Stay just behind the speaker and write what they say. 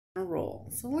Roll.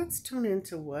 So let's tune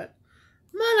into what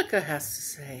Monica has to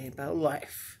say about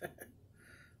life.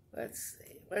 Let's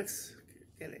see. Let's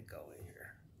get it going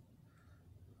here.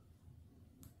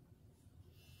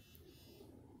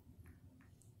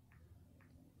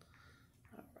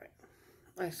 All right.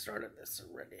 I started this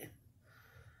already.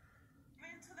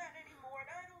 Into that anymore.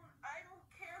 And I don't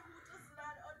care who does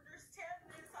not understand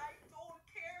this. I don't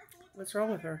care who does What's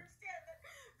wrong with her?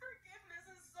 Forgiveness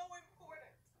is so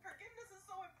important. Forgiveness is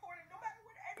so important, no matter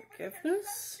what anybody has Forgiveness?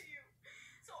 done to you.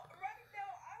 So right now,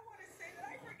 I want to say that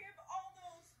I forgive all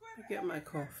those who have I get my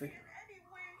coffee. in any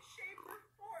way, shape, or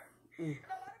form. And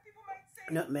a lot of people might say,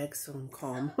 Nutmeg, so I'm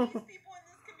calm. some of these people in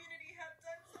this community have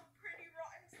done some pretty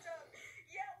rotten stuff.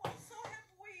 Yeah, well, so have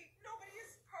we. Nobody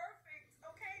is perfect,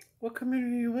 okay? What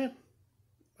community are you in?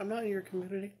 I'm not in your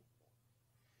community.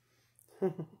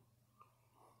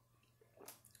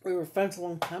 We were friends a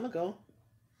long time ago.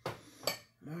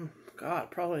 Oh, God,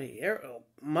 probably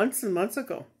months and months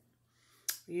ago.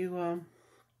 You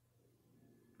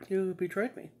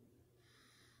betrayed me.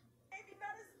 Maybe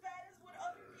not as bad as what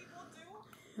other people do,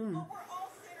 but we're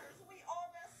all sinners. We all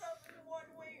mess up in one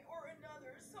way or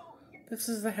another. So This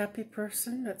is the happy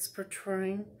person that's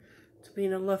portraying to be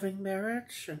in a loving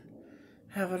marriage and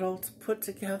have it all put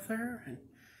together and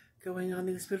going on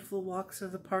these beautiful walks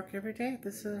of the park every day.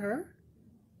 This is her?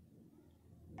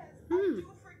 yes, I do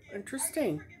forgive.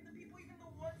 Interesting. I do forgive the people, even the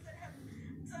ones that have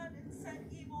done and said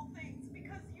evil things,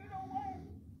 because you know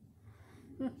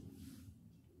what?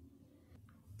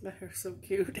 That hair's so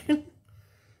cute.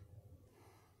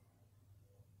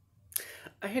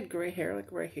 I had gray hair,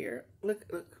 like right here. Look.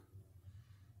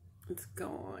 It's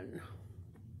gone.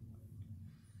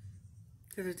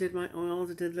 Because I did my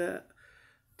oils, I did the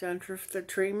dandruff, the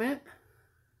treatment.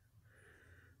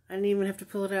 I didn't even have to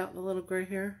pull it out. The little gray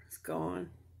hair is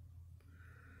gone.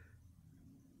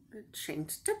 It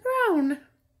changed to brown.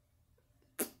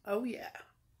 Oh yeah.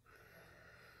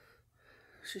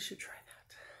 She should try that.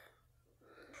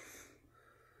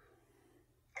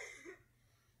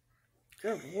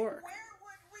 Good Lord. Where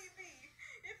would we be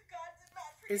if God did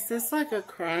not forgive Is this like a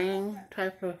crying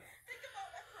type of... Think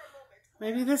about that for a moment.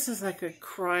 Maybe this is like a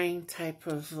crying type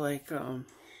of like Where would we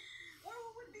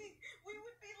be? We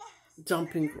would be lost.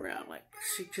 dumping ground. Like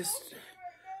she just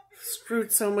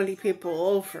screwed so many people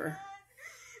over. And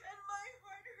my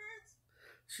heart hurts.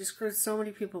 She screwed so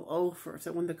many people over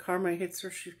that when the karma hits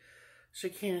her, she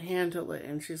can't handle it,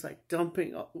 and she's like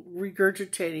dumping,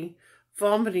 regurgitating,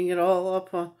 vomiting it all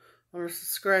up on her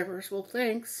subscribers. Well,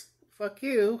 thanks. Fuck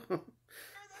you. For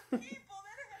the people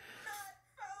that have not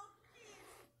found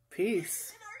peace.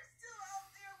 Peace. And are still out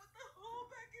there with the whole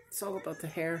back and It's all forth about the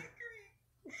and hair. bickering.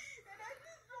 And I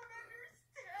just don't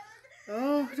understand.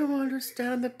 Oh, I don't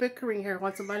understand the bickering here.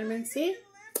 Want some vitamin C? You live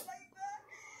like that.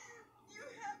 You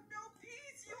have no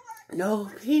peace. You lack No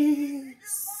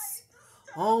peace.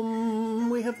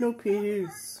 We have no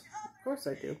peace. Of course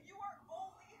I do. You are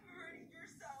only hurting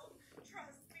yourself.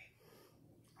 Trust me.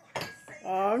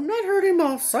 I'm not hurting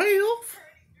myself. Hurting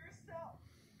yourself.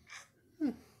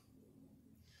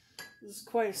 This is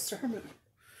quite a sermon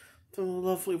from the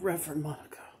lovely Reverend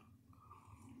Monica.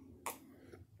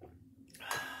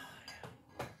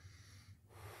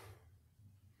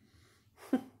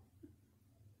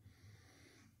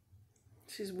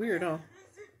 She's weird, huh?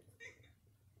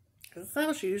 That's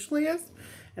how she usually is.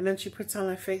 And then she puts on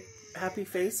a fake happy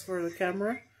face for the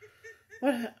camera.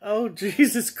 What? Oh,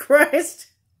 Jesus Christ.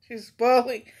 She's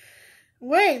bawling.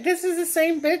 Wait, this is the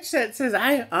same bitch that says,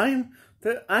 I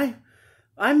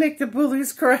make the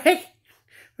bullies cry.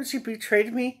 When she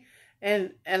betrayed me.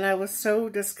 And I was so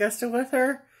disgusted with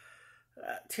her.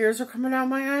 Tears were coming out of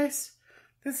my eyes.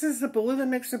 This is the bully that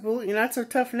makes the bully. You're not so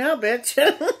tough now, bitch.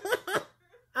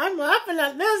 I'm laughing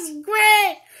at this.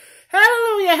 Great.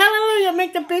 Hallelujah, hallelujah.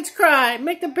 Make the bitch cry.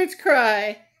 Make the bitch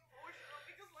cry.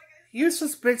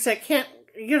 Useless bitch that can't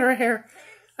get her hair.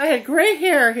 I had gray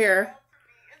hair here.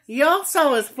 Y'all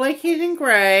saw was flaky and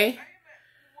gray.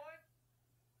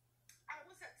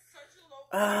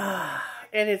 Ah,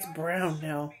 and it's brown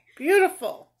now.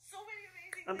 Beautiful.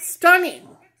 I'm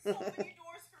stunning.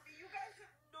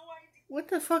 What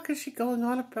the fuck is she going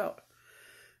on about?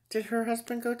 Did her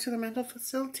husband go to the mental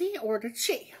facility, or did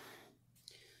she?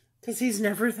 Because he's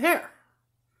never there.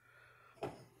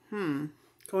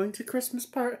 Going to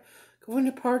going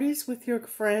to parties with your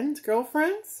friends,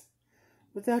 girlfriends,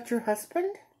 without your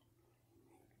husband?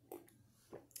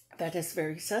 That is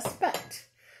very suspect.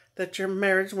 That your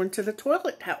marriage went to the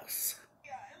toilet house.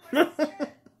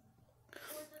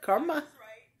 Karma.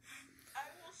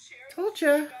 Told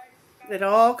you. It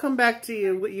all come back to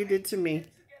you, what you did to me.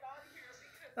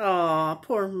 Aw,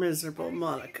 poor miserable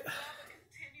Monica.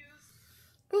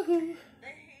 Woohoo.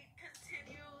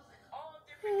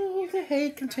 Oh, the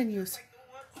hate continues.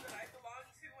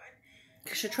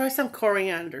 You should try some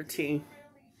coriander tea.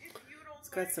 It's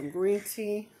got some green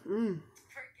tea.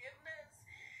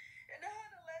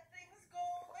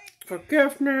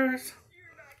 Forgiveness.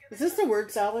 Is this the word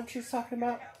salad she's talking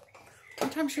about?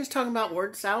 Sometimes she's talking about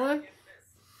word salad.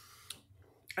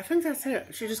 I think that's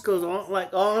it. She just goes on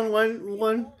like on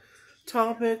one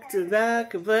topic to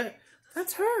that, but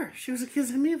that's her. She was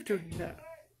accusing me of doing that.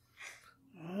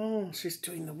 Oh, she's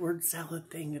doing the word salad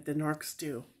thing that the narcs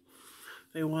do.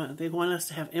 They want us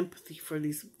to have empathy for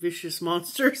these vicious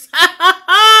monsters.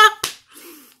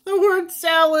 The word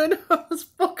salad was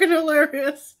fucking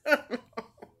hilarious.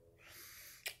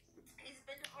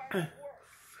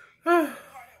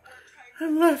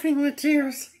 I'm laughing with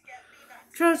tears.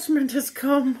 Judgment has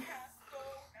come.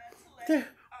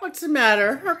 What's the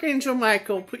matter? Archangel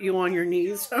Michael put you on your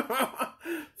knees.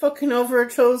 Fucking over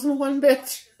a chosen one,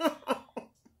 bitch.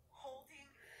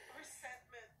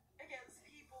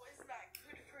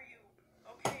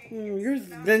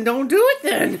 Then don't do it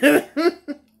then.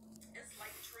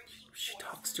 She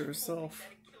talks to herself.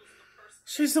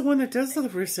 She's the one that does the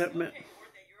resentment.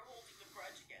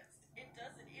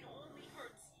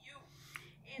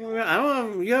 I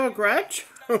don't know. You have a grudge?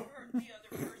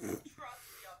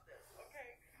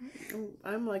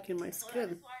 I'm liking my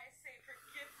skin.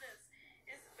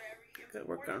 Good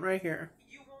work on right here.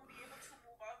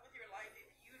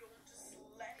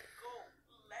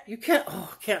 You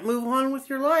can't move on with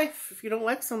your life if you don't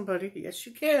like somebody. Yes,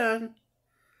 you can.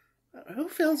 Who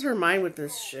fills her mind with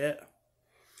this shit?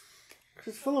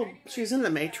 She's in the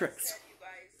Matrix.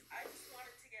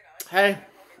 Hey,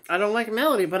 I don't like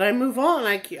Melody, but I move on.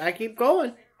 I keep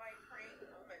going.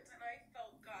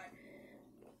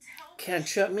 Can't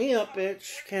shut me up,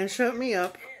 bitch. Can't shut me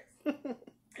up. I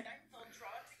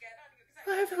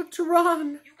feel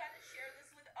drawn.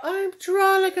 I'm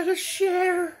drawn. I gotta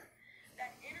share.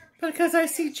 Because I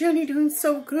see Jenny doing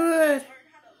so good.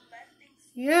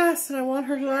 Yes, and I want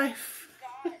her life.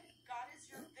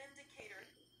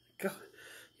 God.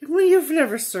 Well, you've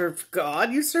never served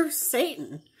God. You serve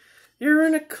Satan. You're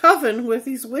in a coven with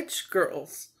these witch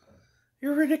girls.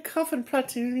 You're in a coven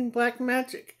practicing black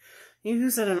magic. You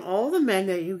use it on all the men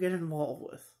that you get involved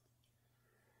with.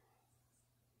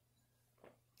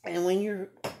 And when your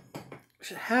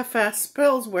half-assed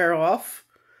spells wear off,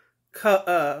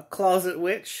 closet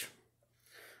witch,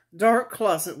 dark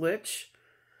closet witch,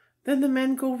 then the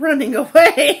men go running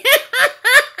away.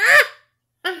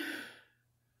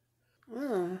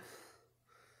 I'm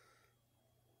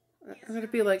going to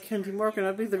be like Kenji Morgan.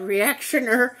 I'll be the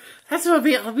reactioner. That's what I'll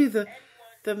be. I'll be the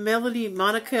Melody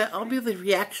Monica. I'll be the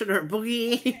reactioner.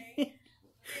 Boogie.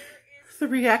 The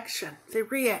reaction. The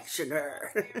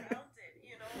reactioner.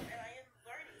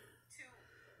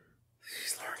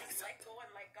 She's learning something.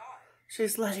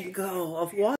 She's letting go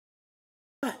of what?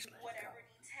 I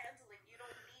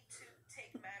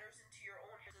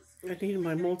need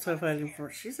my multivitamin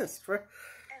first. She's a stress.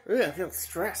 I feel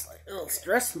stress, like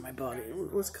stress in my body.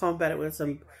 Let's combat it with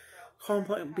some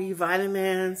B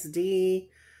vitamins,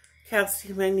 D,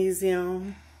 calcium,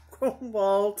 magnesium,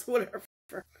 cobalt, whatever.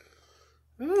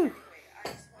 Ooh,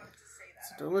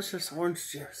 it's a delicious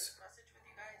orange juice.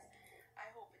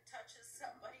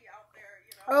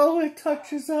 Oh, it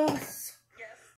touches us.